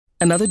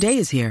Another day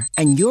is here,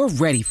 and you're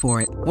ready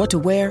for it. What to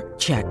wear?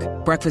 Check.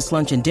 Breakfast,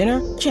 lunch, and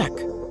dinner? Check.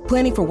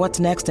 Planning for what's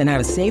next and how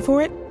to save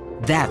for it?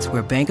 That's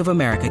where Bank of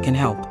America can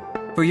help.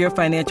 For your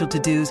financial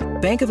to-dos,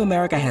 Bank of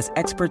America has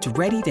experts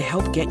ready to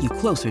help get you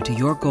closer to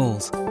your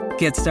goals.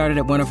 Get started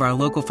at one of our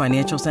local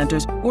financial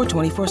centers or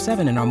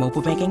 24/7 in our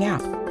mobile banking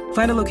app.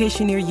 Find a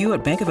location near you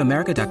at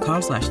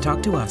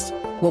bankofamerica.com/talktous.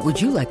 What would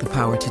you like the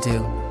power to do?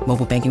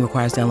 Mobile banking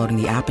requires downloading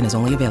the app and is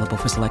only available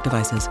for select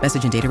devices.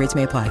 Message and data rates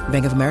may apply.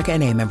 Bank of America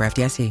N.A., member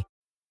FDIC.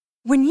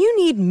 When you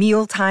need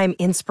mealtime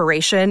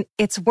inspiration,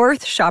 it's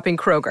worth shopping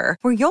Kroger,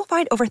 where you'll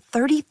find over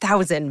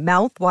 30,000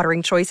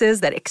 mouth-watering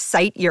choices that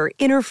excite your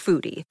inner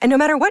foodie. And no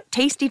matter what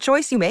tasty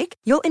choice you make,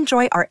 you'll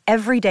enjoy our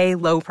everyday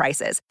low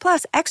prices,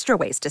 plus extra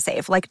ways to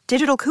save, like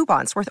digital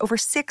coupons worth over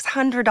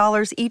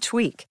 $600 each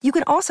week. You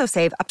can also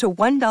save up to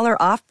 $1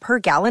 off per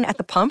gallon at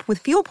the pump with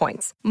fuel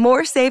points.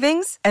 More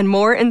savings and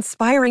more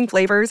inspiring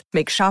flavors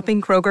make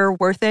shopping Kroger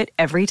worth it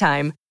every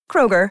time.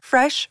 Kroger,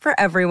 fresh for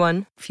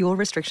everyone. Fuel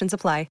restrictions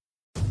apply.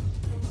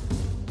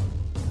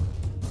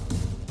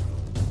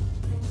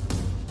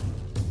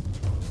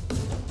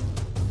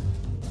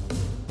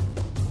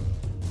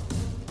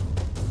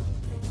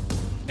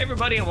 Hey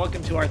everybody, and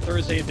welcome to our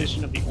Thursday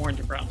edition of the Orange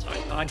and Brown Talk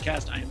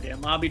podcast. I am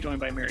Dan Labbe, joined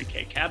by Mary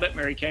Kay Cabot.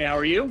 Mary Kay, how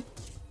are you?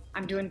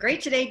 I'm doing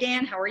great today,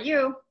 Dan. How are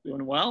you?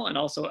 Doing well. And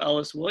also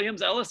Ellis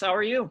Williams. Ellis, how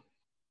are you?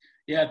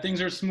 Yeah, things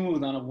are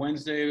smooth on a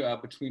Wednesday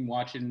between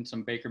watching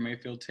some Baker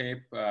Mayfield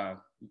tape.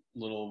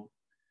 Little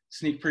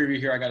sneak preview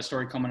here. I got a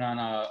story coming on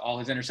all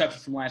his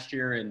interceptions from last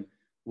year and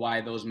why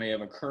those may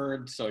have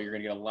occurred. So you're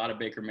going to get a lot of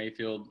Baker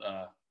Mayfield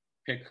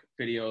pick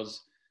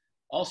videos.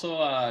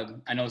 Also,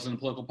 I know this is a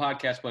political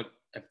podcast, but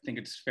I think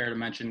it's fair to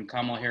mention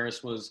Kamala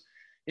Harris was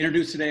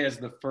introduced today as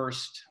the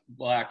first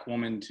Black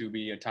woman to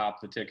be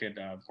atop the ticket,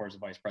 of course, the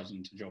vice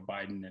president to Joe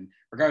Biden. And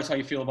regardless how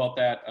you feel about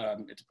that,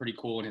 it's a pretty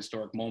cool and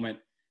historic moment.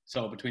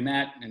 So between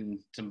that and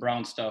some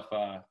Brown stuff,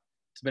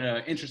 it's been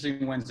an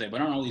interesting Wednesday,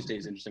 but aren't all these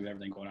days interesting with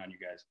everything going on, you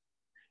guys?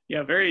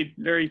 Yeah, very,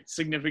 very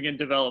significant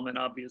development,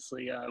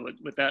 obviously,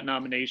 with that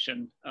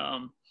nomination. A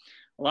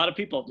lot of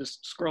people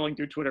just scrolling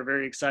through Twitter,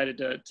 very excited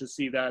to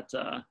see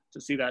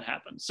that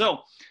happen.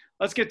 So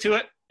let's get to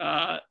it.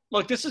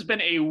 Look, this has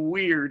been a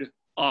weird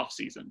off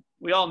season.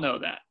 We all know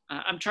that.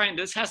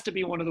 This has to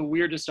be one of the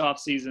weirdest off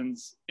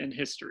seasons in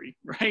history,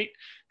 right?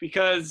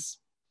 Because,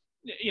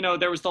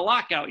 there was the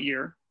lockout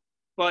year,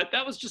 but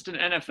that was just an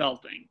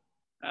NFL thing.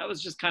 That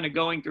was just kind of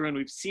going through, and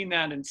we've seen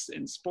that in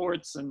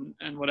sports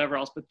and whatever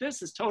else. But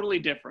this is totally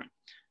different.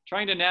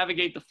 Trying to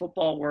navigate the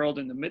football world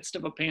in the midst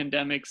of a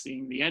pandemic,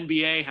 seeing the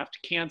NBA have to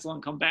cancel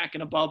and come back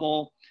in a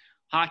bubble,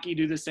 hockey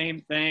do the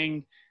same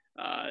thing,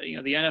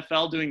 the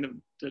NFL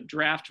doing the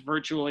draft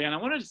virtually. And I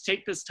wanted to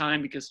take this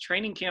time because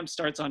training camp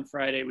starts on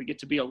Friday. We get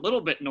to be a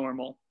little bit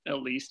normal,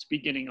 at least,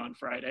 beginning on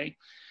Friday.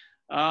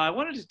 I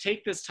wanted to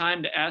take this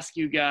time to ask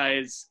you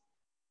guys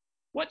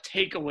what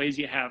takeaways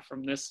you have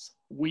from this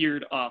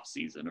weird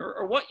offseason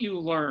or what you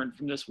learned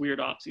from this weird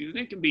offseason.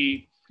 It can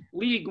be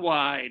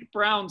league-wide,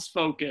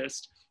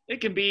 Browns-focused. It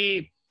can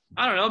be,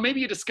 I don't know,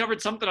 maybe you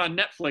discovered something on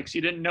Netflix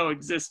you didn't know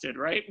existed,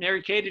 right?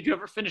 Mary Kay, did you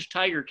ever finish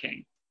Tiger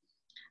King?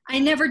 I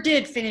never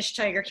did finish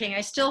Tiger King.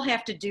 I still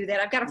have to do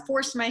that. I've got to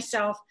force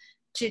myself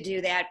to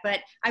do that. But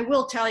I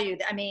will tell you,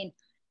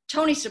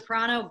 Tony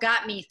Soprano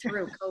got me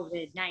through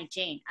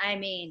COVID-19.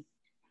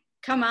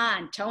 Come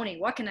on, Tony,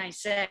 what can I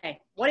say?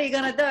 What are you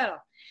going to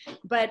do?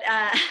 But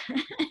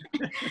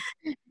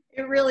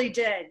it really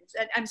did.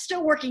 I'm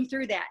still working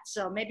through that.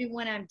 So maybe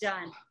when I'm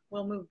done,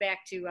 we'll move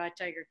back to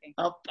Tiger King.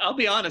 I'll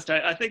be honest.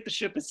 I think the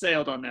ship has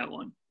sailed on that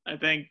one. I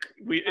think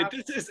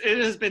it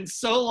has been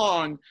so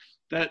long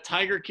that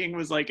Tiger King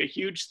was like a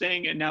huge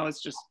thing, and now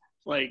it's just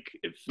like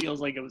it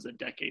feels like it was a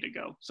decade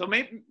ago. So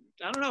maybe,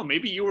 I don't know,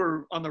 maybe you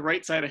were on the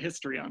right side of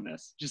history on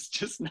this,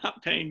 just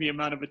not paying the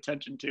amount of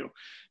attention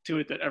to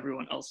it that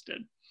everyone else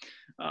did.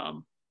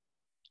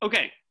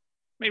 Okay,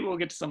 maybe we'll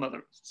get to some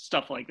other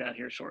stuff like that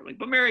here shortly.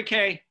 But Mary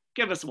Kay,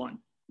 give us one.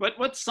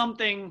 What's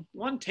something,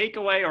 one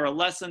takeaway or a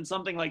lesson,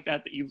 something like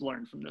that you've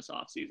learned from this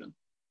offseason?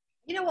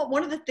 You know what?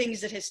 One of the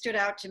things that has stood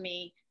out to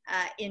me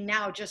in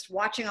now just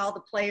watching all the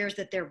players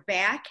that they're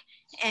back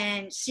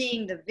and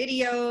seeing the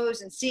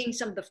videos and seeing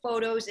some of the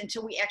photos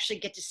until we actually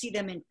get to see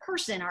them in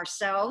person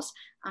ourselves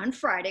on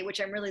Friday, which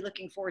I'm really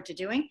looking forward to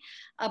doing.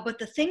 But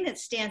the thing that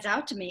stands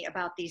out to me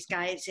about these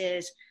guys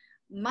is,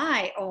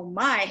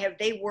 have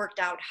they worked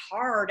out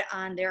hard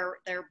on their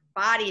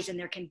bodies and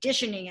their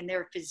conditioning and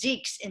their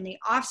physiques in the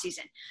off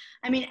season.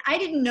 I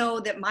didn't know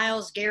that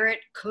Myles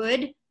Garrett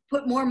could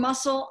put more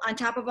muscle on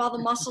top of all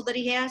the muscle that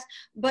he has,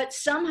 but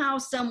somehow,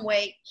 some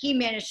way, he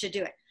managed to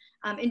do it.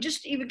 And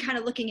just even kind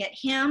of looking at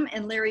him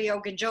and Larry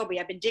Ogunjobi,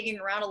 I've been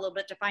digging around a little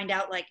bit to find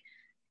out,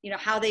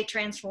 how they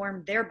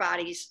transformed their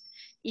bodies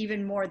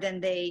even more than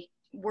they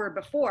were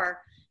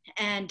before.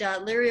 And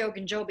Larry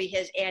Ogunjobi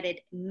has added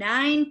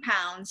 9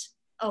 pounds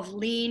of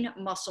lean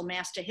muscle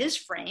mass to his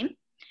frame.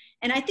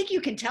 And I think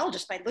you can tell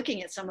just by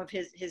looking at some of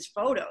his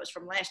photos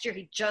from last year,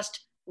 he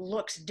just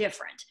looks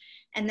different.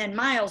 And then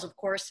Myles, of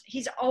course,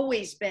 he's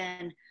always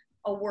been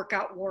a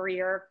workout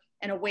warrior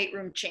and a weight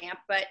room champ,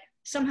 but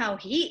somehow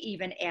he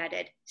even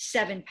added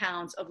 7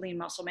 pounds of lean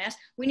muscle mass.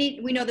 We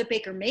know that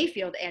Baker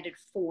Mayfield added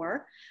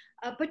 4,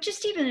 but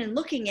just even in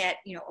looking at,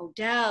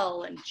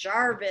 Odell and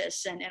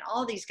Jarvis and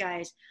all these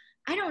guys,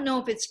 I don't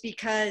know if it's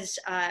because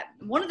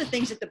one of the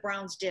things that the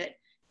Browns did,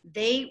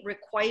 they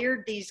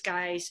required these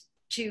guys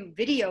to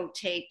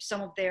videotape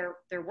some of their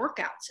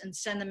workouts and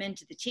send them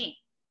into the team.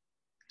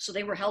 So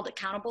they were held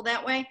accountable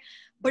that way.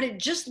 But it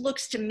just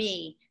looks to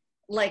me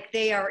like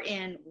they are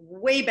in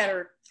way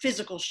better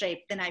physical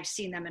shape than I've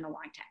seen them in a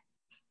long time.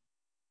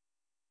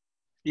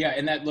 Yeah,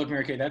 and that, look,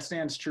 Mary Kay, that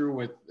stands true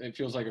with, it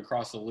feels like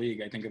across the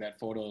league. I think of that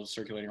photo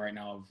circulating right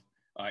now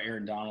of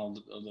Aaron Donald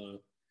of the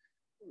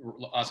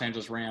Los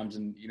Angeles Rams,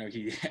 and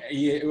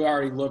he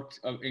already looked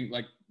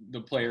like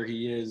the player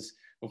he is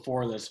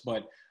before this,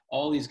 but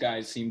all these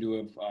guys seem to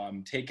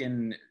have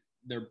taken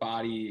their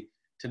body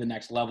to the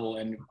next level,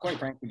 and quite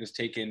frankly just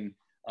taken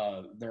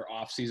their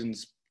off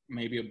seasons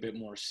maybe a bit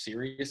more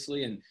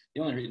seriously. And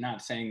the only reason,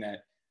 not saying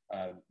that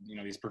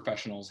these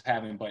professionals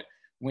haven't, but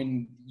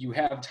when you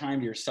have time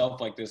to yourself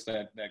like this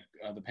that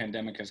the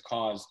pandemic has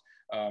caused,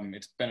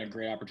 it's been a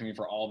great opportunity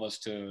for all of us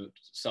to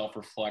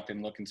self-reflect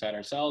and look inside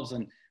ourselves.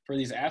 And for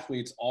these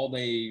athletes,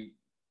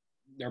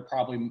 they're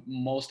probably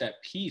most at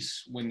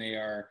peace when they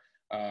are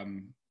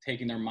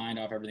taking their mind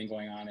off everything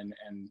going on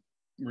and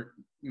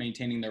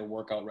maintaining their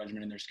workout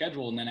regimen in their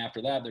schedule. And then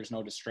after that, there's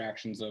no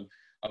distractions of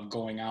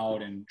going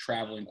out and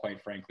traveling.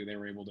 Quite frankly, they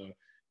were able to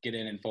get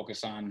in and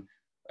focus on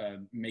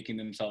making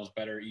themselves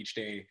better each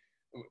day,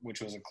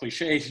 which was a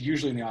cliche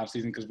usually in the off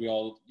season, because we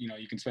all,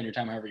 you can spend your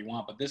time however you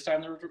want, but this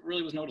time there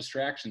really was no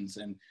distractions.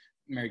 And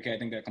Mary Kay, I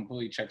think that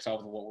completely checks out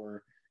with what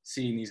we're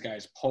seeing these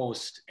guys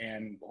post,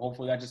 and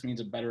hopefully that just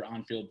means a better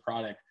on-field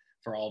product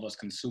for all of us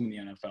consuming the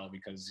NFL,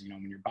 because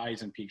when your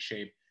body's in peak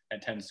shape,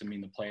 that tends to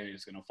mean the play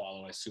is going to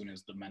follow as soon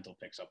as the mental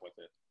picks up with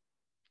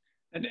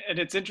it. And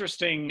it's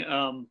interesting,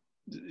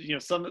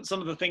 some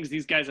of the things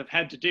these guys have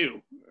had to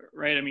do,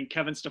 right? I mean,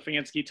 Kevin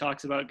Stefanski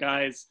talks about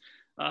guys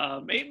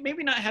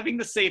maybe not having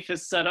the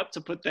safest setup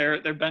to put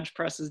their bench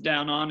presses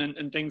down on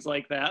and things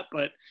like that,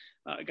 but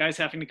guys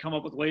having to come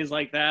up with ways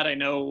like that. I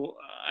know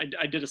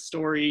I did a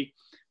story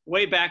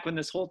way back when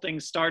this whole thing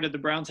started. The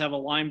Browns have a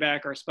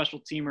linebacker, a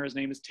special teamer. His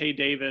name is Tay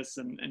Davis,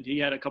 and he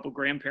had a couple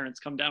grandparents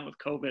come down with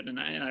COVID, and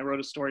I wrote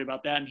a story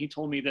about that. And he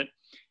told me that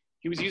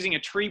he was using a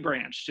tree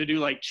branch to do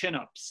like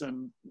chin-ups,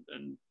 and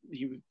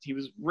he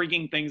was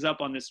rigging things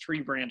up on this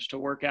tree branch to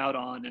work out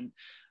on. And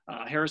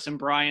Harrison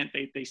Bryant,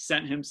 they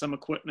sent him some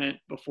equipment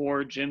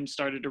before gyms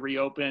started to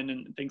reopen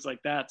and things like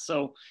that.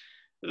 So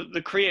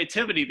the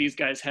creativity these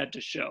guys had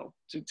to show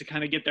to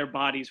kind of get their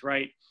bodies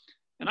right.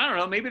 And I don't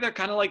know, maybe they're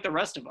kind of like the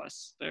rest of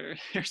us. They're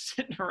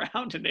sitting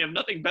around and they have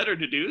nothing better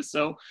to do.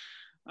 So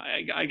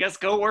I guess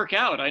go work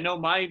out. I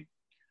know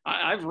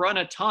I've run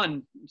a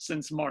ton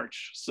since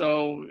March.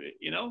 So,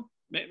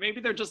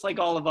 maybe they're just like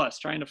all of us,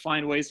 trying to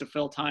find ways to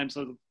fill time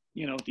so,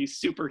 these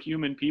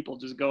superhuman people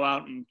just go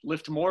out and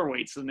lift more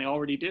weights than they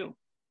already do.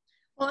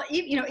 Well,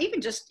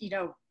 even just,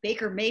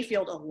 Baker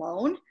Mayfield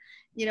alone,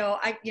 we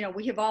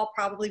have all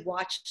probably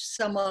watched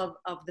some of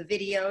the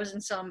videos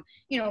and some,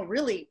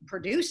 really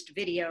produced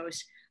videos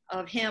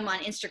of him on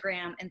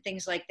Instagram and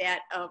things like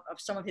that, of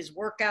some of his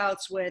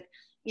workouts with,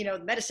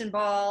 the medicine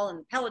ball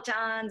and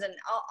Pelotons and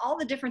all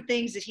the different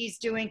things that he's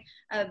doing.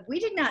 We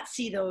did not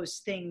see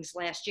those things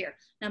last year.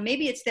 Now,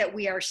 maybe it's that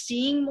we are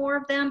seeing more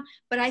of them,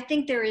 but I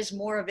think there is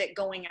more of it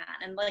going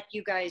on. And like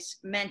you guys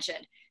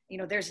mentioned,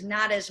 there's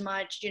not as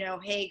much,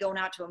 hey, going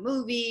out to a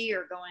movie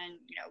or going,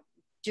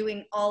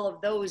 doing all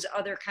of those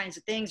other kinds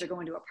of things, or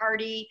going to a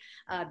party,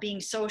 being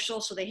social.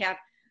 So they have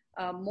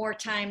more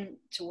time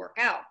to work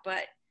out.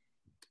 But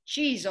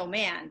geez, oh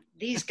man,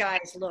 these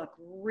guys look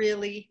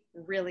really,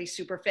 really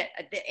super fit.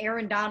 The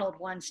Aaron Donald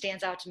one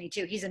stands out to me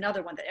too. He's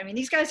another one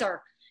these guys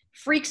are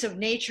freaks of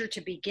nature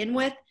to begin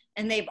with,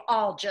 and they've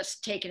all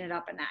just taken it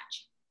up a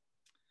notch.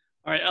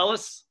 All right,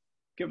 Ellis,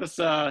 give us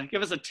a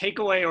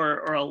takeaway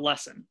or a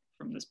lesson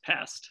from this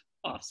past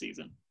off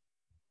season.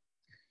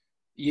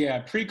 Yeah,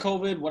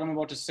 pre-COVID, what I'm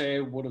about to say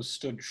would have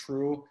stood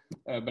true,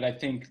 but I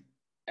think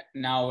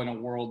now in a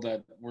world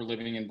that we're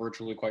living in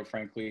virtually, quite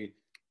frankly,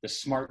 the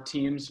smart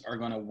teams are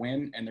going to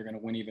win, and they're going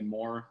to win even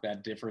more.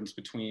 That difference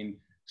between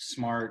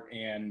smart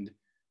and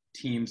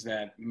teams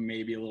that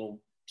may be a little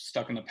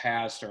stuck in the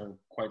past, or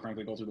quite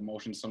frankly go through the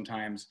motions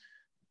sometimes,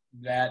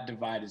 that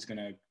divide is going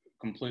to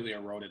completely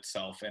erode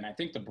itself. And I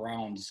think the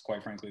Browns,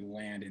 quite frankly,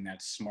 land in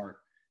that smart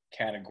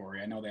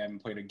category. I know they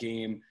haven't played a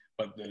game,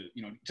 but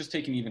just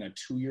taking even a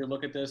 2-year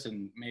look at this,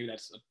 and maybe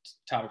that's a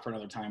topic for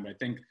another time, but I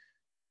think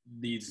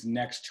these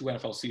next 2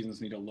 NFL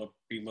seasons need to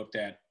be looked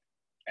at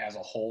as a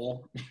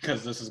whole,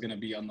 because this is going to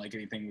be unlike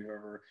anything we've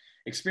ever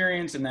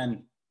experienced. And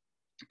then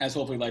as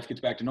hopefully life gets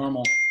back to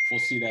normal, we'll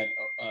see that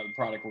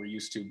product we're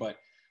used to. But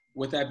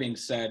with that being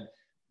said,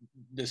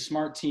 the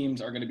smart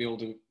teams are going to be able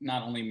to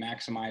not only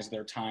maximize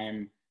their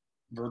time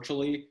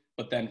virtually,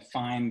 but then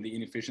find the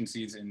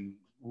inefficiencies in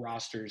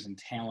rosters and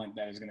talent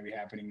that is going to be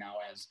happening now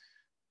as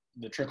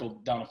the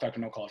trickle down effect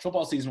of no college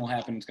football season will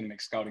happen. It's going to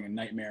make scouting a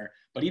nightmare.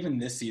 But even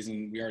this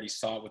season, we already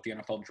saw it with the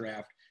NFL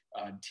draft,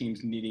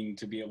 teams needing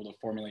to be able to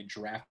formulate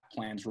draft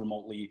plans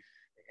remotely,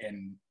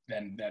 and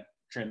then that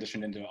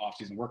transitioned into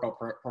off-season workout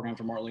programs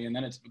remotely, and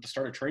then it's the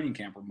start of training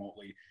camp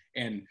remotely.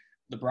 And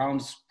the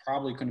Browns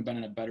probably couldn't have been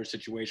in a better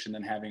situation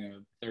than having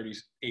a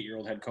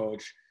 38-year-old head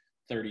coach,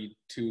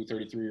 32,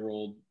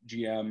 33-year-old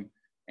GM,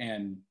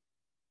 and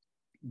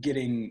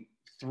getting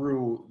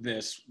through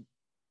this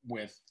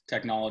with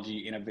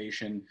technology,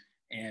 innovation,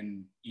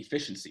 and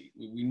efficiency.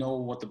 We know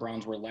what the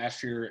Browns were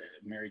last year.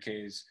 Mary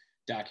Kay's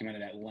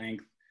documented at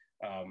length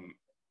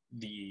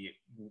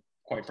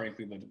quite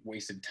frankly, the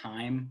wasted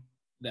time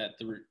that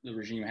the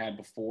regime had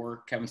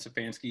before Kevin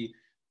Stefanski,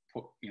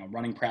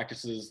 running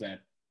practices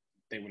that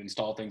they would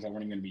install things that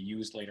weren't even going to be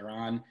used later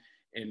on.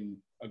 And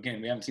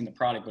again, we haven't seen the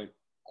product, but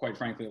quite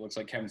frankly, it looks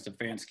like Kevin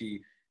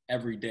Stefanski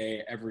every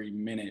day, every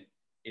minute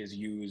is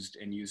used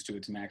to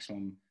its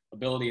maximum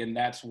ability. And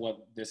that's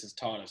what this has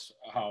taught us,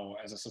 how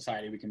as a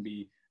society we can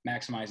be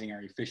maximizing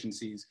our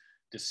efficiencies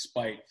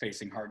despite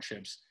facing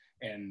hardships.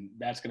 And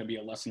that's going to be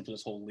a lesson for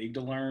this whole league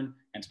to learn.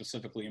 And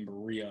specifically in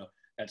Berea,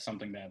 that's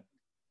something that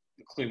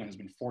Cleveland has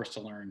been forced to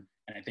learn.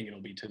 And I think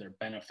it'll be to their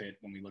benefit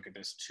when we look at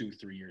this 2-3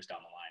 years down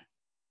the line.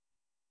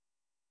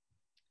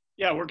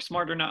 Yeah, work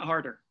smarter, not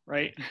harder,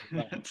 right?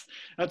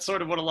 That's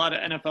sort of what a lot of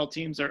NFL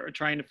teams are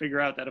trying to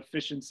figure out, that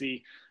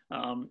efficiency.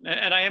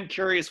 And I am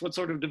curious what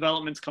sort of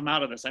developments come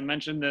out of this. I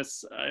mentioned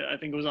this, I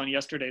think it was on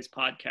yesterday's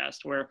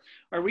podcast, where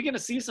are we going to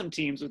see some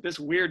teams with this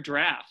weird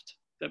draft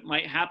that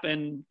might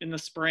happen in the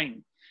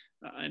spring?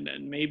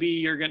 And maybe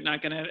you're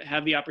not going to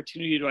have the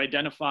opportunity to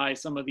identify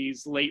some of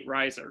these late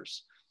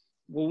risers.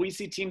 Will we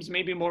see teams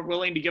maybe more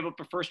willing to give up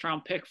a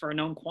first-round pick for a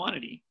known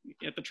quantity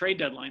at the trade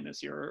deadline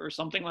this year or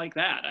something like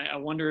that? I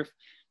wonder if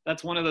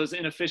that's one of those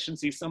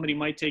inefficiencies somebody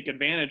might take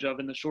advantage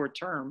of in the short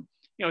term.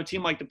 A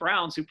team like the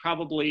Browns, who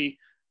probably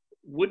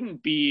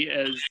wouldn't be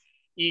as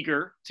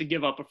eager to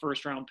give up a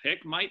first-round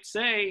pick, might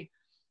say,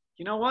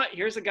 you know what,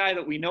 here's a guy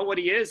that we know what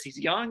he is. He's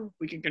young.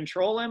 We can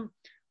control him.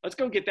 Let's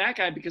go get that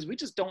guy because we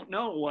just don't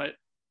know what,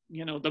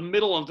 the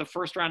middle of the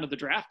first round of the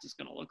draft is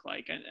going to look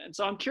like. And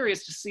so I'm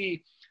curious to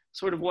see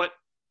sort of what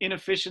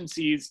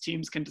inefficiencies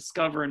teams can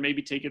discover and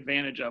maybe take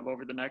advantage of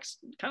over the next,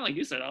 kind of like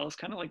you said, Alice,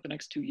 kind of like the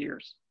next 2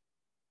 years.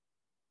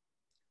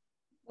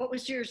 What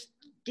was yours,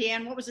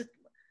 Dan? What was the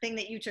thing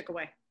that you took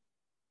away?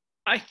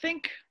 I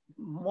think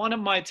one of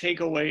my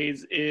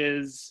takeaways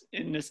is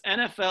in this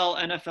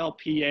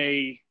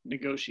NFLPA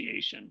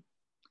negotiation,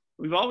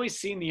 we've always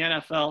seen the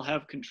NFL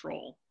have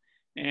control.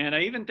 And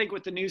I even think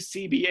with the new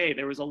CBA,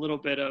 there was a little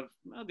bit of,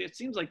 it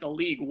seems like the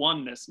league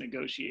won this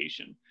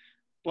negotiation.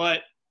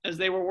 But as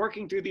they were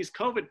working through these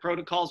COVID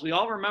protocols, we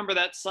all remember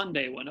that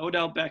Sunday when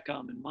Odell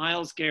Beckham and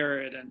Myles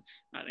Garrett and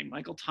I think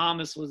Michael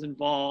Thomas was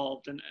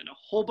involved and a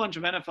whole bunch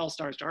of NFL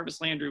stars.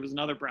 Jarvis Landry was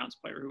another Browns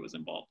player who was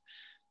involved.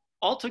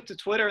 All took to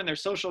Twitter and their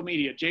social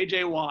media,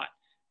 JJ Watt,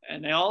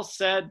 and they all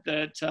said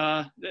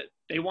that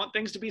they want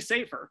things to be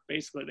safer,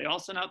 basically. They all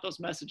sent out those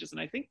messages. And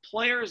I think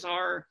players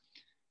are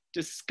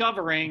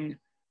discovering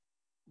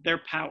their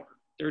power.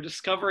 They're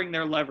discovering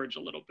their leverage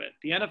a little bit.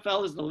 The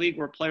NFL is the league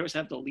where players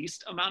have the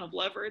least amount of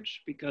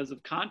leverage because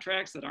of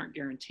contracts that aren't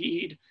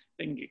guaranteed.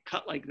 They can get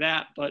cut like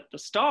that. But the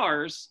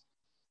stars,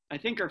 I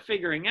think, are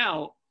figuring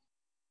out,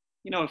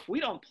 if we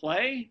don't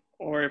play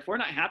or if we're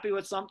not happy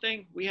with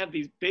something, we have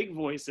these big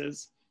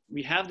voices.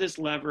 We have this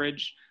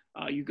leverage.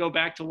 You go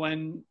back to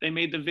when they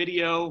made the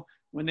video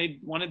when they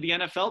wanted the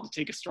NFL to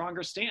take a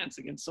stronger stance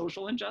against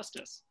social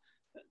injustice.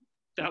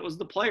 That was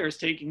the players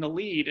taking the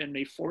lead, and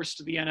they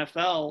forced the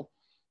NFL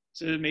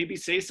to maybe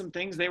say some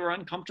things they were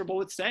uncomfortable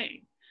with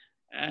saying.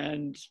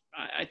 And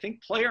I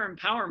think player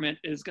empowerment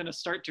is going to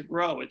start to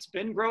grow. It's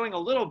been growing a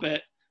little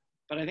bit,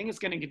 but I think it's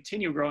going to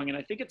continue growing. And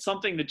I think it's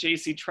something that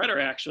JC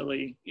Tretter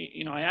actually,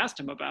 I asked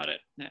him about it.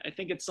 I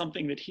think it's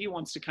something that he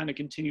wants to kind of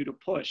continue to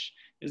push,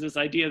 is this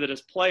idea that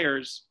as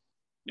players,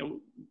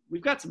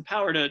 we've got some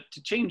power to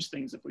change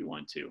things if we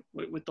want to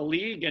with the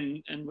league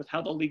and with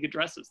how the league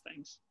addresses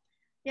things.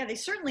 Yeah, they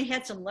certainly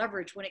had some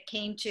leverage when it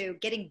came to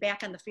getting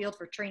back on the field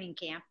for training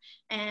camp.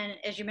 And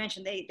as you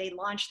mentioned, they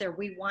launched their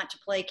We Want to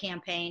Play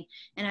campaign.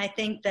 And I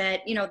think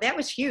that, that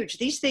was huge.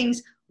 These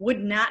things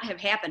would not have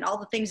happened. All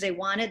the things they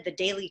wanted, the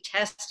daily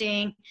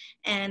testing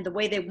and the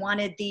way they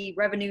wanted the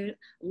revenue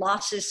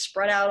losses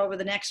spread out over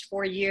the next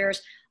 4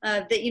 years,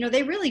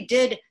 they really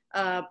did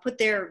put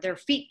their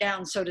feet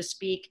down, so to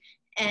speak,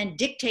 and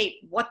dictate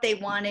what they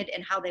wanted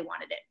and how they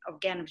wanted it.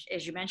 Again,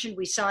 as you mentioned,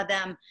 we saw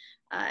them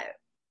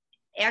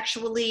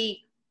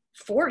actually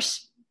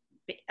force,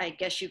 I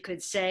guess you could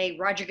say,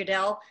 Roger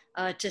Goodell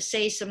to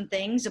say some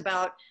things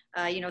about,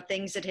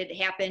 things that had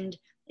happened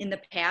in the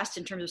past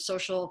in terms of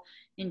social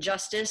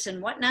injustice and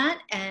whatnot.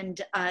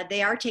 And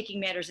they are taking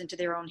matters into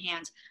their own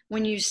hands.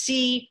 When you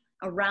see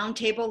a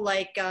roundtable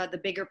like the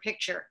Bigger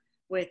Picture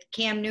with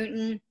Cam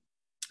Newton,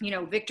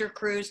 Victor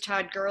Cruz,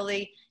 Todd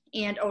Gurley,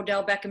 and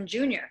Odell Beckham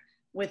Jr.,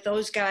 with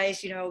those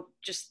guys,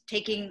 just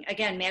taking,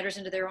 again, matters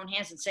into their own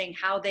hands and saying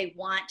how they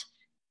want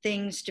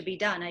things to be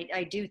done.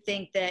 I do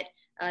think that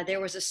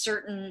there was a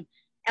certain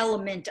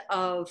element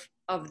of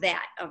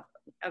that,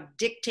 of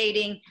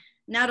dictating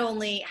not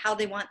only how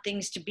they want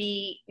things to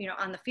be,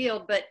 on the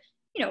field, but,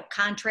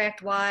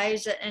 contract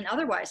wise and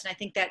otherwise. And I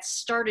think that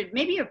started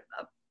maybe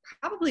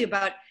probably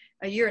about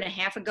a year and a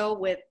half ago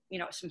with,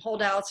 some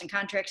holdouts and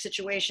contract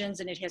situations,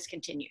 and it has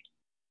continued.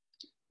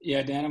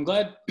 Yeah, Dan, I'm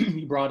glad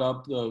you brought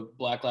up the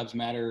Black Lives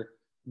Matter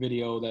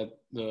video that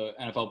the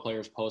NFL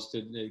players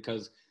posted,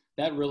 because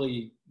that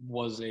really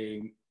was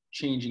a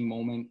changing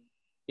moment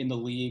in the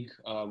league.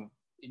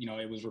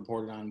 It was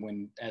reported on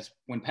when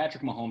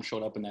Patrick Mahomes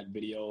showed up in that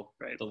video,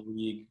 right. The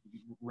league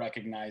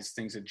recognized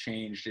things had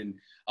changed. And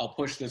I'll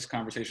push this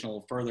conversation a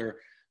little further.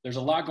 There's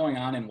a lot going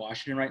on in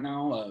Washington right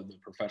now, the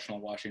professional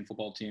Washington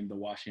football team, the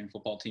Washington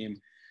football team.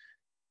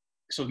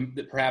 So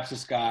perhaps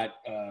this got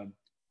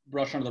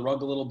brushed under the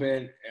rug a little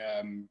bit.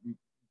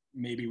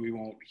 Maybe we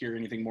won't hear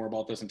anything more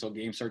about this until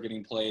games start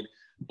getting played.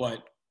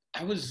 But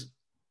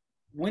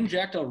when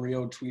Jack Del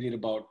Rio tweeted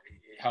about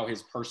how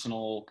his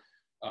personal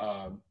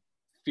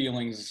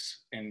feelings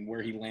and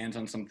where he lands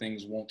on some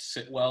things won't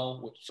sit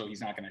well, so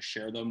he's not going to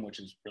share them, which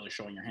is really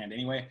showing your hand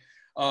anyway.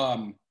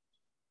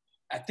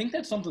 I think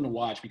that's something to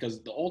watch,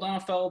 because the old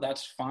NFL,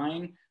 that's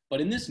fine. But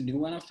in this new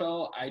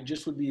NFL, I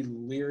just would be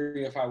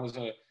leery if I was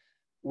a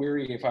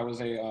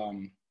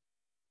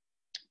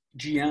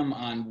GM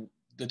on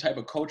the type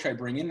of coach I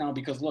bring in now,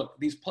 because look,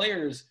 these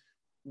players,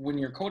 when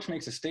your coach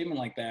makes a statement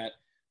like that,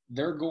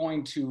 they're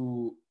going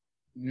to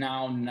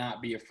now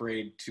not be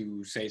afraid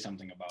to say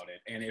something about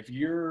it. And if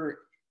you're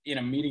in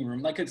a meeting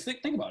room, like,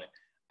 think about it.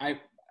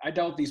 I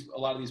doubt a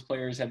lot of these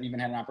players have even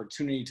had an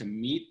opportunity to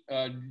meet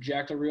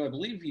Jack Del Rio. I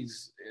believe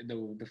he's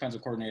the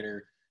defensive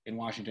coordinator in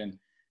Washington.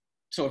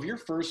 So if your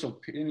first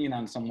opinion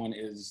on someone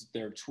is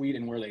their tweet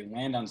and where they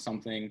land on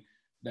something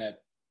that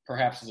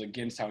perhaps is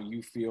against how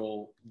you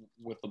feel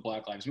with the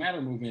Black Lives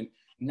Matter movement,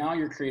 now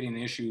you're creating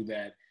an issue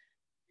that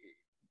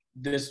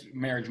this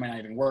marriage might not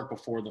even work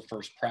before the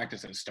first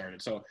practice has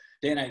started. So,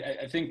 Dan,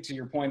 I think to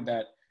your point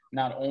that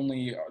not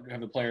only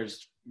have the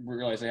players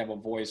realized they have a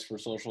voice for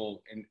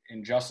social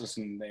injustice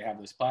and they have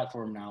this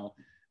platform now,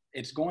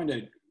 it's going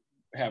to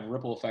have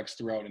ripple effects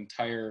throughout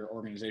entire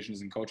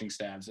organizations and coaching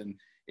staffs. And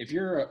if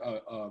you're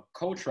a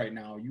coach right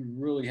now, you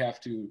really have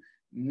to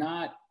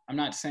I'm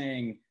not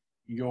saying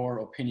your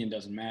opinion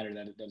doesn't matter.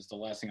 That's the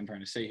last thing I'm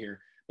trying to say here.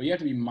 But you have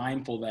to be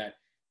mindful that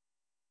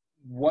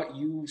what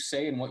you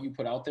say and what you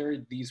put out there,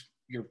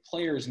 your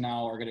players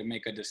now are going to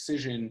make a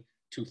decision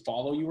to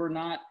follow you or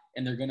not,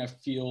 and they're going to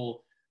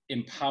feel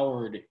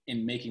empowered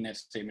in making that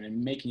statement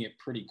and making it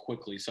pretty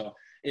quickly. So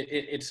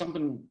it's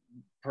something,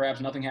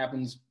 perhaps nothing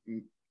happens.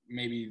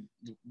 Maybe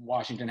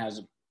Washington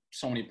has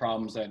so many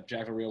problems that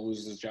Jack Del Rio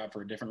loses his job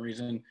for a different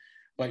reason.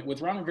 But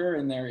with Ron Rivera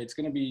in there, it's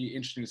going to be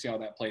interesting to see how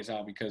that plays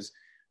out, because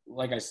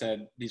like I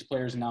said, these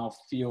players now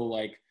feel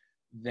like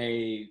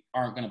they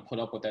aren't going to put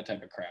up with that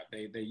type of crap.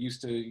 They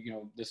used to,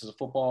 this is a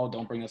football,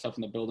 don't bring this up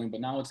in the building, but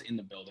now it's in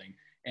the building.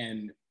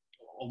 And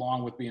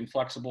along with being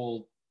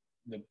flexible,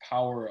 the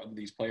power of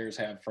these players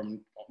have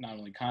from not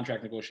only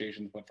contract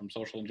negotiations, but from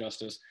social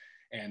injustice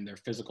and their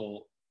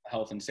physical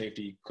health and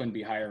safety couldn't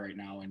be higher right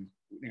now. And,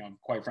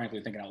 quite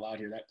frankly, thinking out loud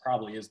here, that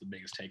probably is the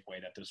biggest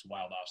takeaway that this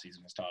wild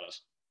offseason has taught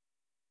us.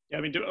 Yeah,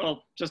 I mean,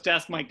 just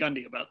ask Mike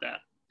Gundy about that.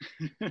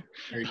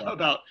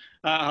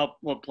 About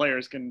what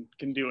players can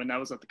do, and that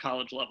was at the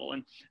college level.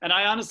 And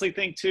I honestly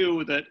think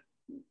too that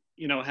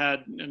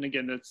and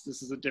again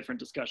this is a different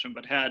discussion,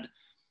 but had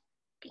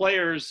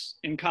players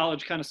in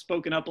college kind of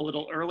spoken up a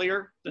little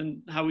earlier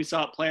than how we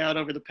saw it play out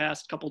over the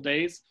past couple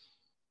days,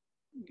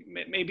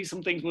 maybe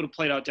some things would have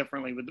played out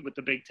differently with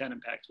the Big Ten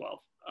and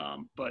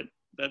Pac-12. But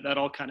that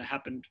all kind of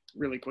happened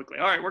really quickly.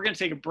 All right, we're going to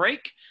take a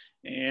break.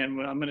 And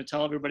I'm going to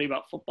tell everybody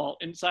about Football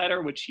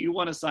Insider, which you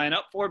want to sign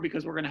up for,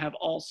 because we're going to have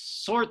all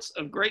sorts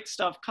of great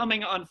stuff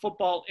coming on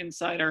Football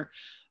Insider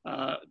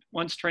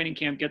once training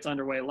camp gets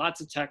underway. Lots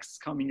of texts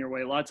coming your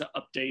way, lots of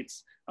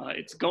updates.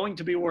 It's going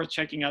to be worth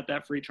checking out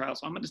that free trial.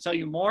 So I'm going to tell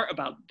you more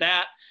about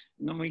that.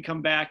 And then when we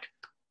come back,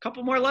 a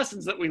couple more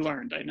lessons that we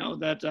learned. I know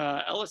that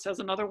Ellis has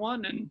another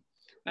one, and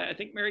I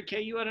think Mary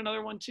Kay, you had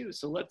another one too.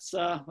 So let's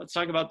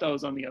talk about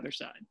those on the other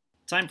side.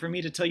 Time for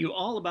me to tell you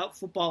all about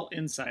Football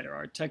Insider,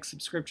 our tech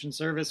subscription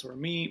service where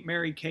me,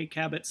 Mary Kay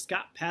Cabot,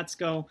 Scott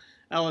Patsko,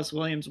 Ellis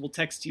Williams will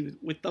text you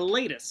with the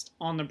latest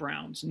on the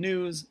Browns,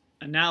 news,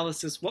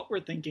 analysis, what we're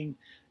thinking,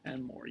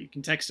 and more. You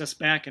can text us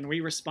back and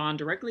we respond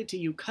directly to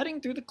you, cutting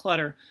through the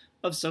clutter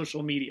of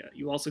social media.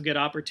 You also get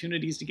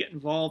opportunities to get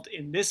involved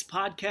in this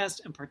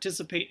podcast and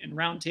participate in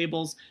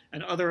roundtables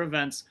and other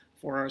events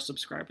for our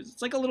subscribers.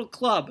 It's like a little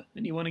club,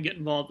 and you want to get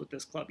involved with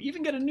this club. You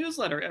even get a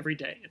newsletter every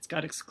day. It's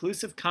got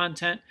exclusive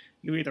content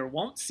you either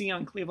won't see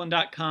on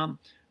Cleveland.com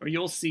or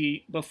you'll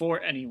see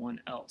before anyone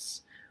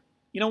else.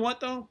 You know what,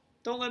 though?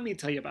 Don't let me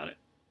tell you about it.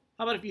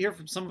 How about if you hear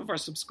from some of our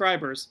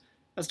subscribers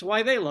as to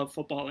why they love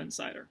Football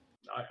Insider?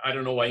 I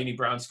don't know why any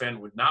Browns fan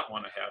would not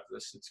want to have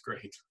this. It's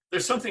great.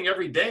 There's something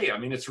every day. I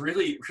mean, it's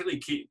really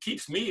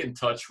keeps me in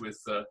touch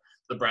with the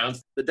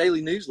Browns. The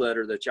daily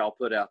newsletter that y'all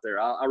put out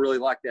there, I really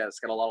like that. It's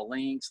got a lot of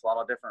links, a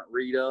lot of different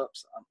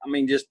read-ups. I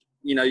mean, just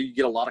you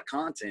get a lot of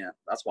content.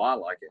 That's why I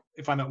like it.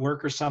 If I'm at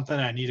work or something,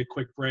 I need a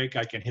quick break,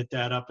 I can hit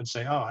that up and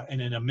say,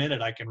 and in a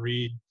minute I can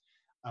read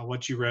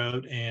what you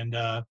wrote and,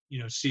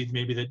 see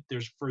maybe that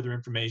there's further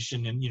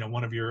information in,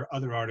 one of your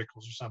other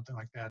articles or something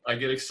like that. I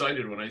get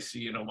excited when I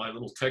see, my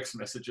little text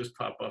messages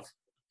pop up.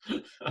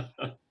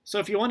 So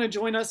if you want to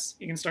join us,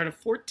 you can start a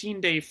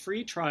 14-day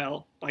free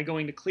trial by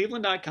going to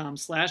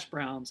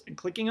cleveland.com/Browns and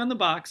clicking on the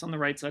box on the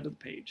right side of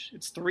the page.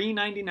 It's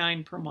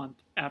 $3.99 per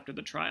month after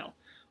the trial.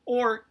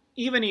 Or,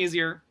 even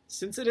easier,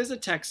 since it is a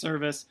text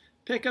service,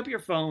 pick up your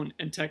phone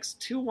and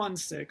text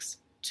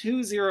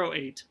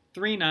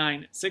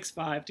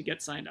 216-208-3965 to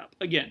get signed up.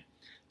 Again,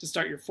 to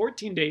start your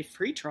 14-day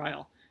free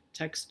trial,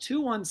 text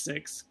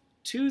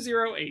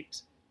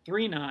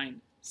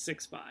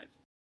 216-208-3965.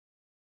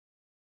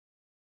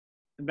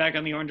 And back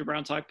on the Orange and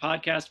Brown Talk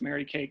podcast,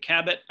 Mary Kay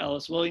Cabot,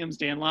 Ellis Williams,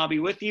 Dan Lobby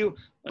with you.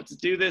 Let's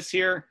do this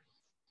here.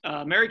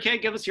 Mary Kay,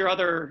 give us your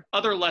other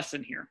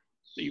lesson here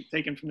that you've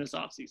taken from this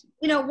offseason.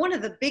 One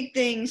of the big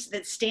things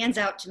that stands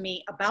out to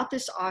me about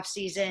this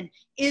offseason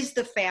is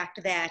the fact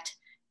that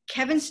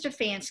Kevin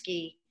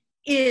Stefanski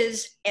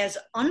is as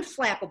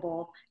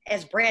unflappable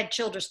as Brad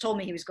Childress told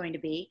me he was going to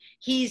be.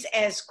 He's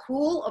as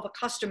cool of a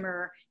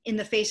customer in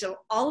the face of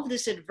all of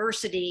this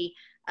adversity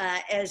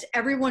as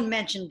everyone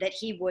mentioned that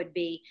he would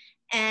be.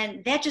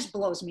 And that just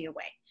blows me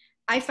away.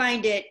 I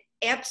find it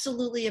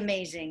absolutely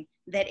amazing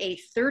that a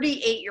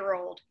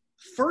 38-year-old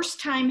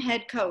first-time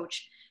head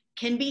coach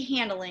can be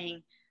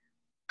handling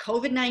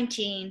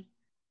COVID-19,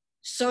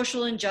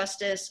 social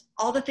injustice,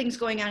 all the things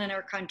going on in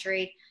our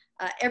country,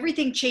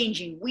 everything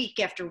changing week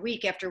after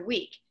week after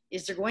week.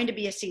 Is there going to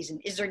be a season?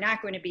 Is there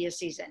not going to be a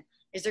season?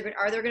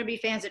 Are there going to be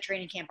fans at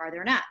training camp? Are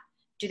there not?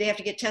 Do they have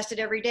to get tested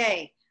every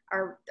day?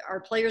 Are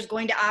players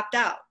going to opt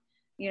out?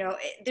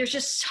 There's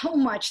just so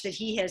much that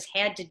he has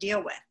had to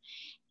deal with.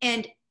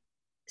 And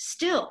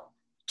still,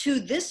 to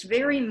this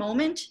very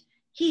moment,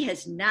 he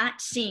has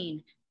not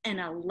seen an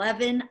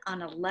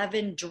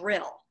 11-on-11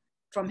 drill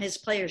from his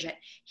players yet.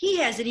 He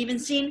hasn't even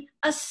seen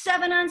a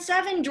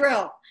 7-on-7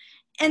 drill.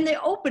 And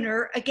the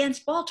opener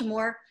against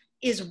Baltimore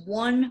is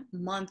 1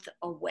 month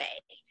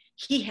away.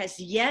 He has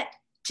yet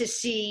to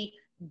see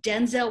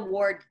Denzel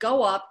Ward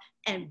go up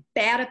and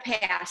bat a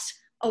pass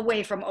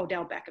away from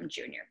Odell Beckham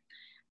Jr.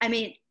 I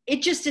mean,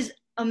 it just is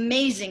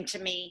amazing to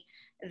me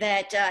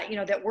that,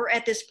 that we're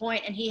at this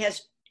point and he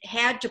has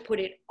had to put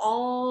it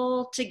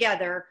all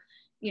together,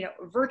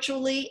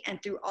 virtually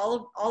and through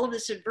all of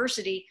this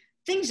adversity,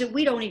 things that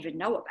we don't even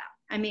know about.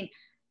 I mean,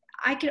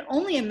 I can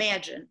only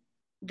imagine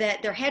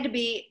that there had to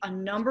be a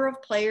number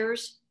of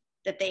players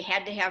that they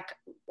had to have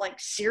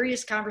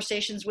serious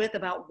conversations with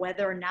about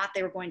whether or not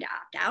they were going to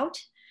opt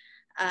out.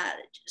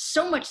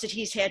 So much that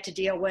he's had to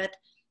deal with.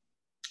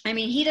 I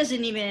mean, he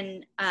doesn't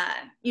even,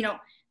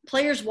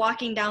 players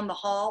walking down the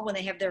hall when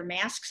they have their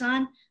masks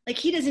on,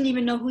 he doesn't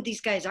even know who these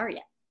guys are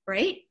yet,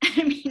 right?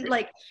 I mean,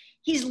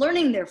 he's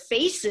learning their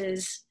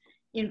faces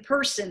in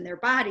person, their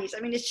bodies.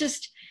 I mean,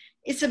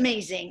 it's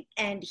amazing.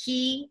 And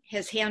he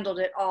has handled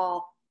it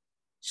all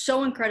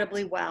so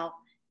incredibly well.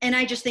 And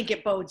I just think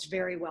it bodes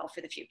very well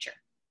for the future.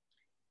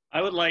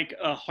 I would like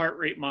a heart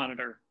rate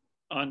monitor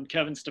on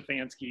Kevin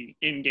Stefanski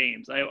in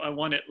games. I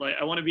want it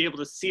I want to be able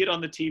to see it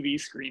on the TV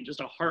screen, just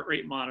a heart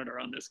rate monitor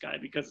on this guy,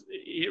 because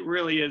it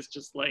really is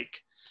just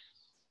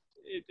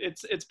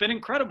it's been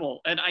incredible.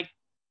 And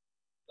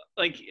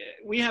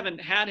we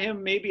haven't had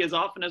him maybe as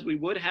often as we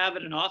would have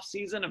in an off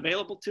season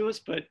available to us,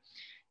 but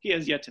he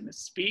has yet to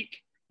misspeak.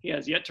 He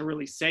has yet to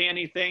really say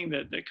anything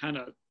that kind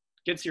of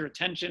gets your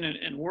attention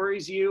and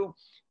worries you.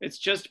 It's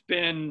just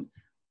been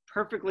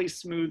perfectly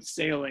smooth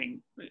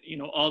sailing,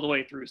 all the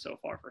way through so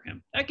far for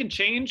him. That can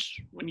change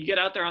when you get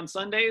out there on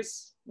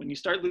Sundays, when you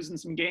start losing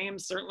some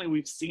games. Certainly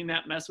we've seen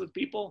that mess with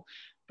people,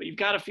 but you've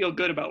got to feel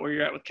good about where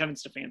you're at with Kevin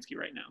Stefanski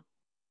right now.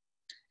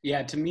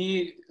 Yeah, to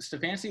me,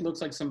 Stefanski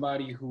looks like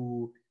somebody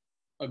who,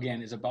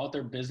 again, is about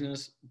their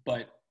business,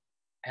 but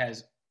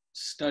has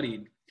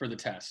studied for the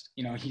test.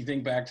 You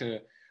think back to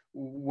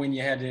when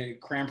you had to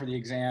cram for the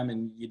exam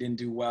and you didn't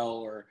do well,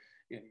 or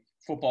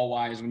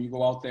football-wise, when you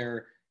go out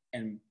there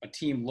and a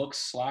team looks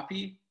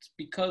sloppy, it's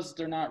because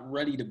they're not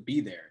ready to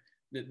be there.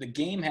 The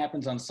game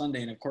happens on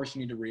Sunday, and of course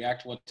you need to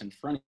react to what's in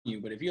front of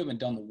you. But if you haven't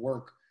done the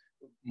work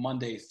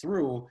Monday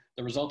through,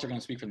 the results are going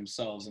to speak for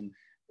themselves. And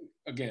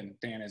again,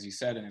 Dan, as he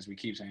said, and as we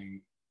keep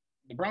saying,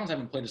 the Browns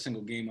haven't played a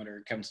single game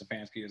under Kevin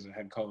Stefanski as a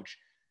head coach.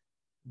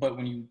 But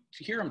when you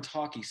hear him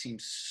talk, he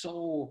seems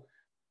so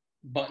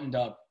buttoned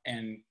up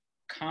and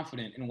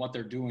confident in what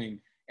they're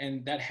doing.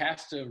 And that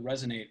has to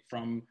resonate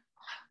from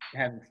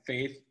having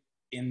faith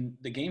in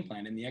the game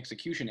plan, in the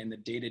execution, in the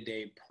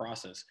day-to-day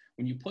process.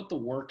 When you put the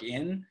work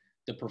in,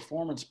 the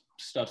performance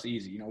stuff's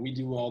easy. We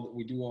do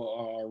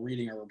our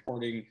reading, our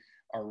reporting,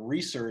 our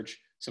research,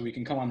 so we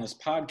can come on this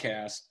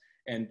podcast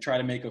and try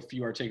to make a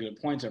few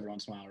articulate points every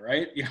once in a while,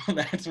 right?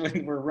 That's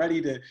when we're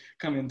ready to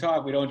come and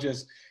talk. We don't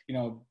just,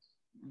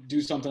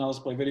 do something else,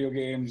 play video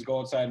games, go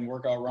outside and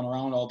work out, run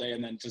around all day,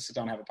 and then just sit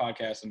down and have a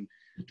podcast and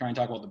try and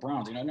talk about the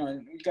Browns. No,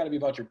 you've got to be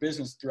about your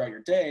business throughout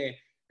your day.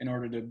 in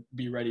order to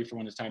be ready for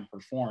when it's time to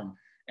perform.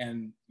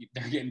 And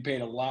they're getting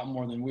paid a lot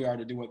more than we are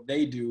to do what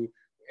they do.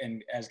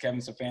 And as Kevin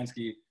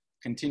Stefanski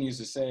continues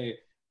to say,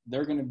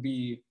 they're going to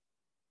be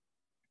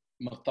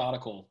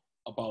methodical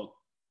about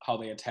how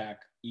they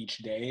attack each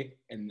day.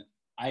 And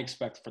I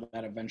expect for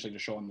that eventually to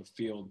show on the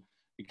field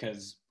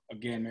because,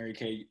 again, Mary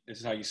Kay, this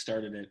is how you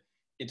started it.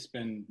 It's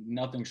been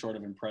nothing short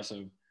of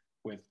impressive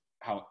with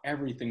how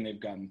everything they've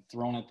gotten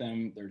thrown at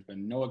them. There's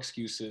been no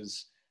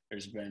excuses.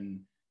 There's been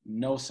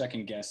no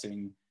second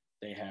guessing.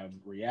 They have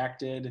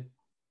reacted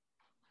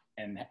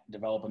and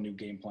develop a new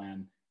game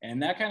plan.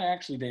 And that kind of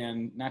actually,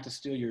 Dan, not to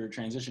steal your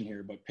transition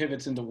here, but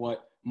pivots into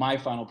what my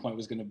final point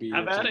was going to be.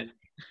 How about it?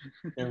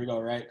 There we go,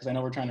 right? Because I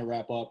know we're trying to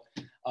wrap up.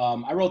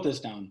 I wrote this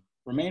down.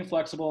 Remain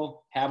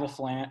flexible, have a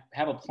plan,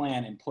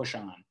 and push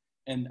on.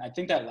 And I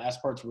think that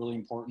last part's really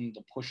important,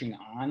 the pushing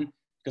on,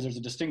 because there's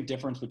a distinct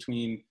difference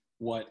between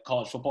what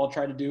college football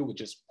tried to do,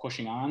 which is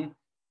pushing on,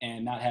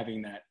 and not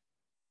having that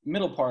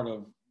middle part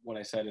of what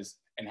I said is,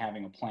 and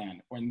having a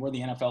plan. When where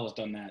the NFL has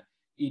done that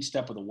each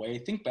step of the way.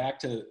 Think back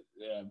to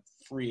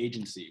free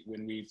agency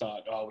when we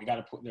thought, oh,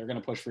 they're going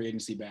to push free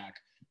agency back.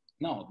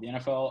 No, the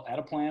NFL had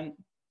a plan.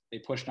 They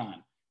pushed on.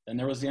 Then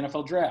there was the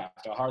NFL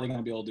draft. How are they going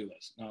to be able to do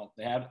this? No,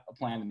 they had a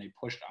plan and they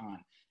pushed on.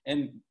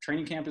 And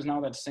training camp is now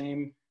that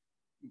same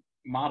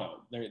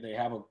motto. They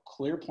have a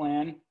clear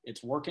plan.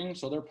 It's working,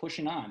 so they're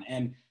pushing on.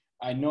 And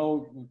I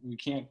know we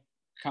can't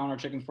count our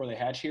chickens before they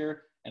hatch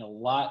here, and a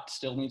lot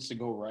still needs to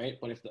go right.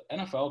 But if the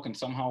NFL can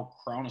somehow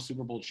crown a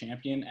Super Bowl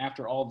champion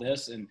after all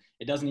this, and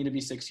it doesn't need to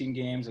be 16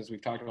 games, as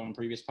we've talked about in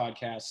previous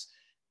podcasts,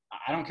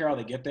 I don't care how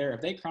they get there.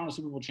 If they crown a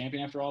Super Bowl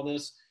champion after all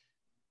this,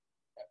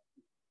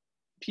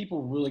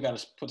 people really got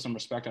to put some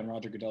respect on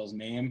Roger Goodell's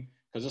name,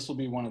 because this will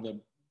be one of the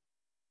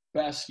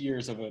best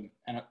years of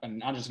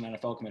not just an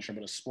NFL commissioner,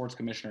 but a sports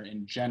commissioner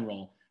in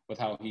general with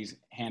how he's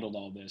handled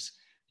all this.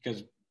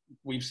 Because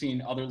we've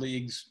seen other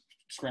leagues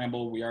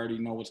scramble. We already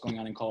know what's going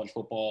on in college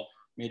football.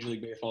 Major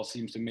League Baseball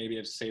seems to maybe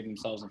have saved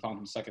themselves and found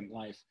some second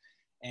life.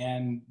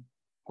 And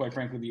quite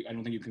frankly, I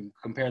don't think you can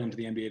compare them to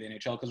the NBA, the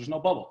NHL, because there's no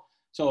bubble.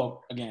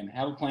 So again,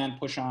 have a plan,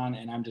 push on,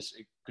 and I'm just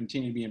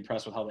continue to be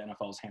impressed with how the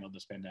NFL has handled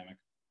this pandemic.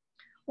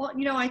 Well,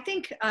 I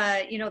think,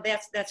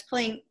 that's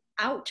playing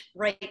out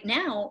right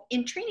now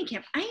in training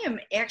camp. I am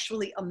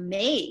actually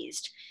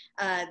amazed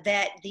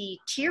that the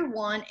tier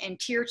 1 and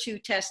tier 2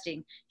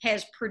 testing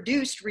has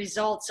produced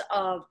results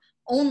of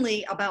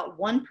only about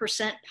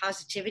 1%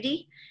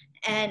 positivity.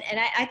 And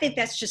I think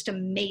that's just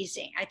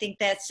amazing. I think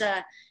that's,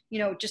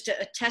 just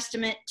a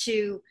testament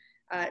to,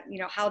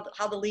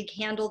 how the league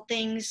handled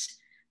things,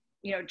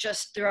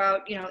 just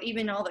throughout,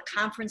 even all the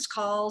conference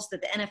calls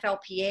that the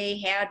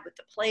NFLPA had with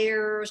the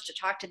players to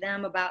talk to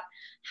them about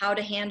how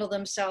to handle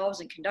themselves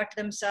and conduct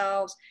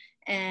themselves,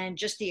 and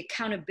just the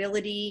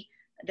accountability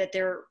that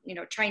they're,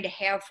 trying to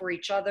have for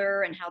each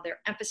other and how they're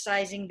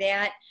emphasizing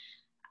that.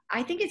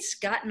 I think it's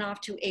gotten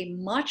off to a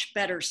much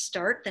better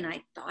start than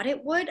I thought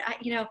it would.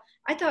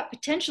 I thought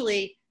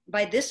potentially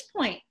by this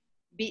point,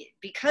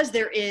 because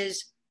there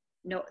is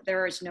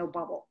no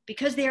bubble,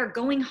 because they are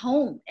going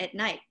home at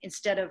night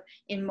instead of,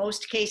 in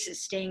most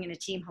cases, staying in a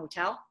team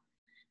hotel.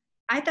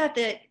 I thought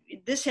that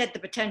this had the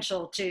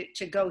potential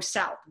to go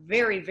south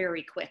very,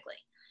 very quickly.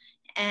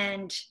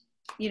 And,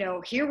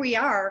 here we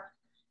are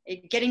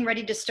getting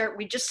ready to start.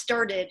 We just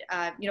started,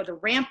 the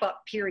ramp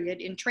up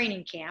period in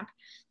training camp.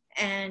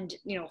 And,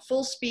 a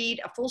full speed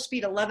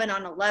 11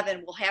 on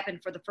 11 will happen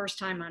for the first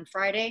time on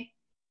Friday.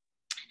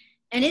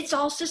 And it's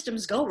all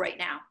systems go right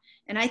now.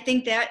 And I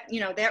think that,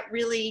 that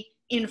really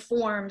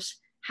informs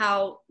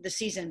how the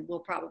season will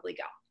probably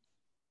go.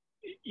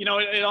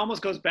 It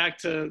almost goes back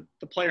to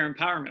the player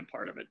empowerment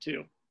part of it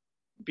too,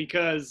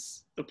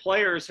 because the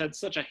players had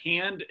such a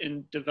hand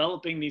in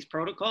developing these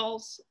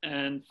protocols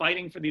and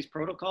fighting for these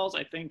protocols.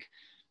 I think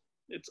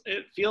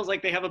it feels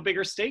like they have a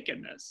bigger stake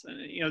in this. And,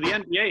 the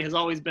NBA has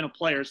always been a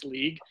players'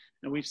 league,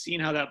 and we've seen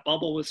how that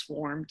bubble was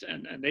formed,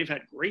 and they've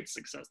had great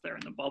success there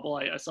in the bubble.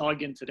 I saw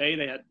again today,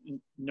 they had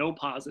no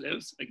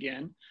positives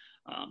again.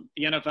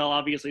 The NFL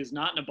obviously is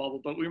not in a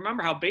bubble, but we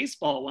remember how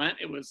baseball went.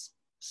 It was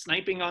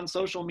sniping on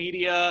social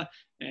media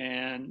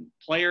and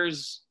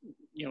players,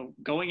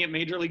 going at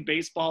Major League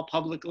Baseball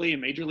publicly,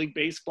 and Major League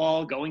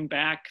Baseball going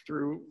back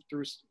through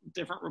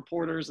different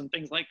reporters and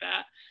things like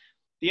that.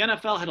 The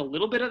NFL had a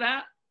little bit of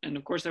that. And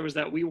of course, there was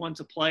that we want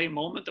to play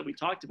moment that we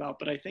talked about.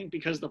 But I think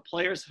because the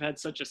players have had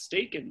such a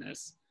stake in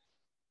this,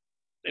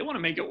 they want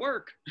to make it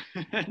work.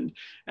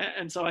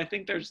 and so I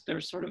think there's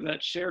sort of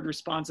that shared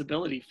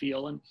responsibility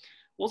feel. And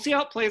we'll see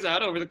how it plays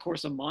out over the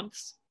course of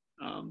months.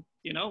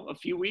 A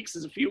few weeks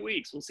is a few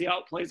weeks. We'll see how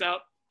it plays out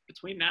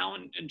between now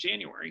and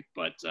January.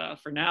 But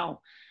for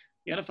now,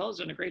 the NFL has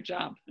done a great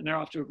job, and they're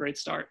off to a great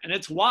start. And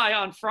it's why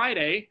on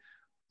Friday,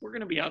 we're going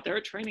to be out there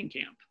at training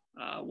camp.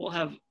 We'll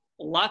have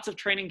lots of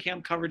training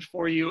camp coverage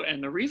for you.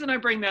 And the reason I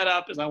bring that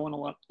up is I want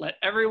to let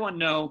everyone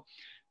know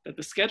that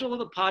the schedule of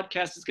the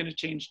podcast is going to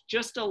change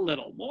just a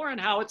little more on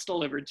how it's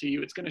delivered to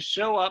you. It's going to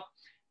show up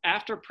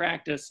after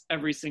practice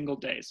every single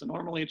day. So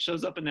normally it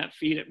shows up in that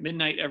feed at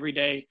midnight every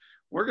day.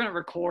 we're going to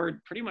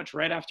record pretty much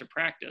right after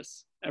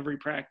practice, every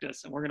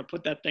practice, and we're going to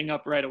put that thing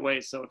up right away.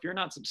 So if you're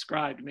not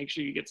subscribed, make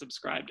sure you get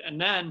subscribed. And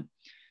then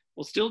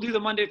we'll still do the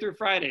Monday through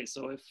Friday.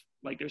 So if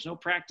like there's no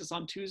practice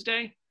on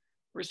Tuesday,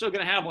 we're still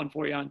going to have one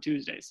for you on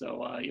Tuesday.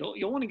 So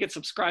you'll want to get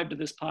subscribed to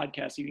this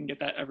podcast. You can get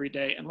that every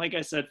day. And like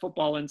I said,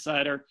 Football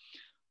Insider,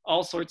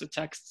 all sorts of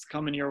texts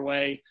coming your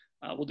way.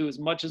 We'll do as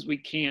much as we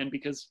can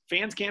because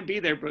fans can't be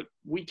there, but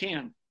we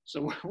can.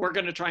 So we're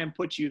going to try and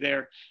put you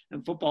there,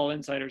 and Football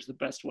Insider is the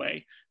best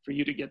way for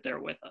you to get there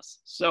with us.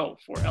 So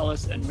for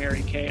Ellis and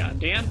Mary Kay, I'm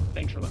Dan.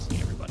 Thanks for listening,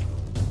 everybody.